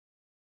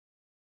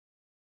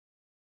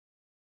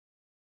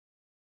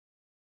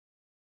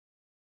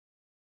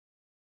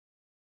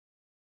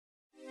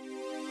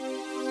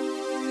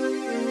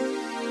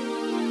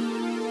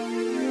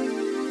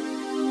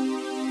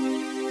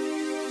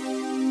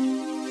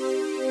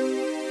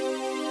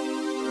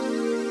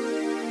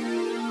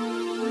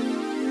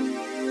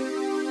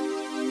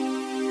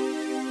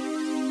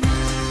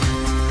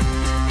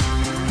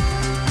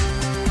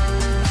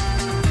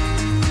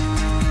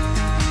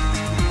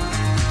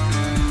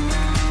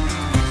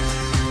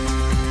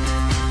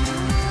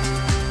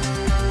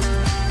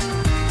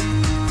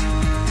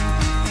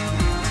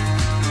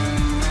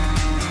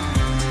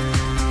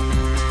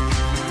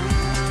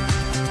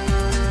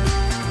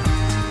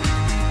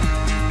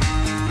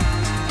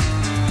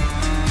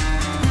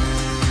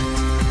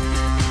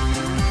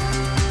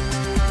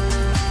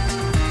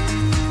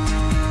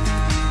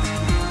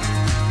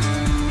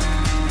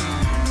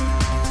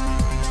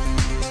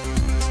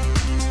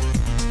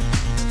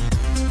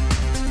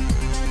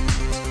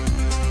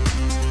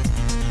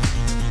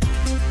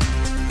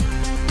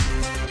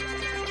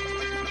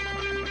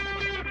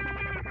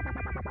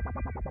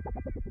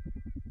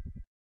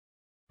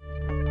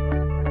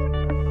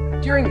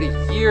During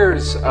the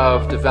years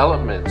of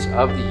development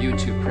of the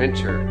U2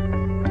 printer,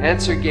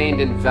 Anser gained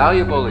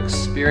invaluable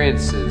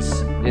experiences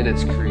in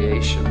its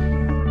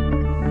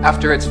creation.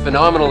 After its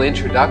phenomenal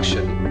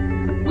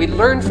introduction, we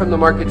learned from the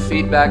market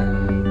feedback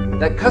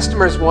that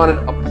customers wanted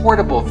a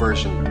portable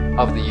version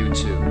of the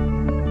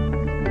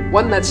U2.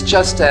 One that's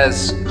just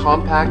as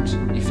compact,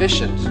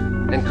 efficient,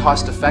 and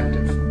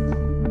cost-effective.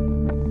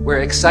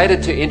 We're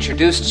excited to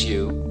introduce to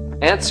you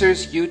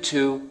Anser's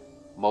U2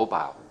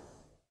 Mobile.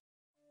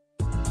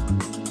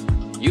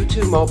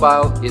 U2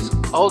 Mobile is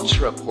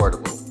ultra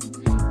portable.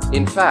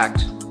 In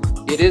fact,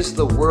 it is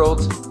the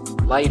world's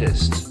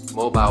lightest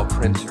mobile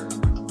printer,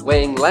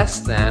 weighing less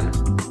than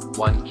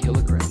 1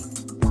 kilogram.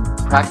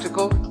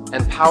 Practical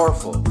and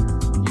powerful,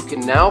 you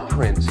can now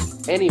print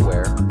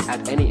anywhere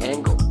at any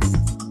angle.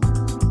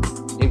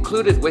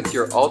 Included with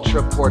your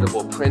ultra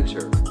portable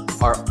printer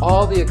are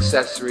all the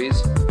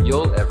accessories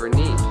you'll ever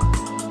need.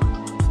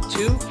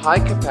 2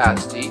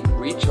 high-capacity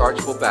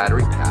rechargeable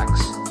battery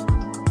packs,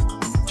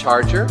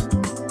 charger,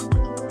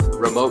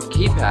 remote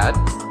keypad,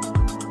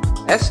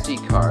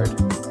 SD card,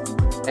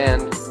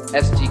 and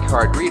SD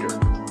card reader.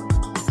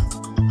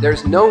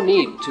 There's no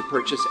need to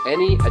purchase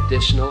any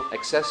additional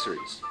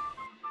accessories.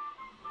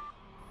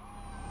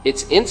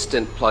 It's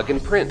instant plug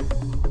and print.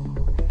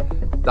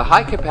 The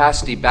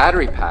high-capacity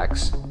battery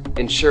packs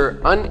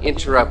ensure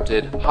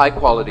uninterrupted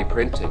high-quality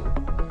printing.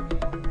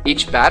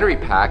 Each battery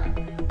pack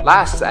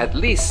lasts at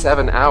least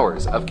 7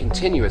 hours of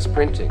continuous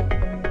printing.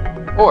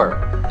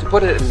 Or, to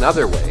put it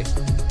another way,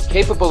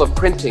 capable of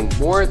printing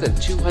more than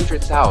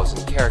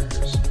 200,000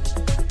 characters.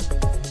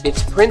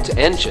 Its print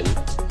engine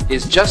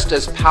is just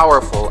as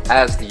powerful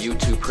as the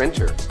U2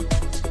 printer,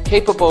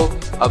 capable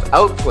of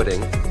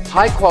outputting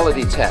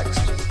high-quality text,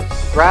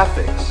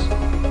 graphics,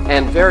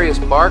 and various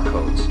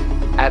barcodes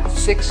at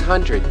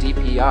 600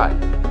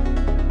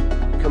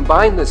 dpi.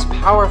 Combine this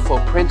powerful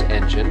print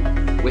engine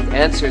with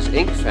Anser's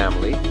ink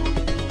family,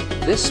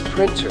 this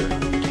printer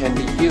can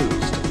be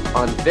used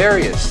on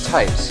various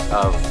types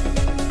of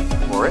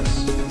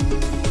porous,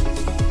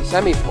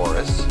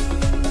 semi-porous,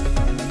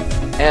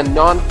 and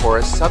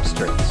non-porous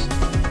substrates,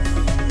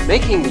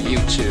 making the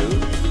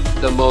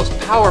U2 the most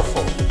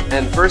powerful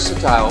and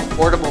versatile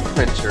portable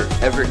printer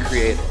ever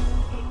created.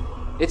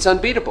 It's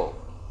unbeatable.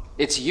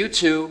 It's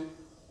U2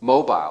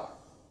 Mobile.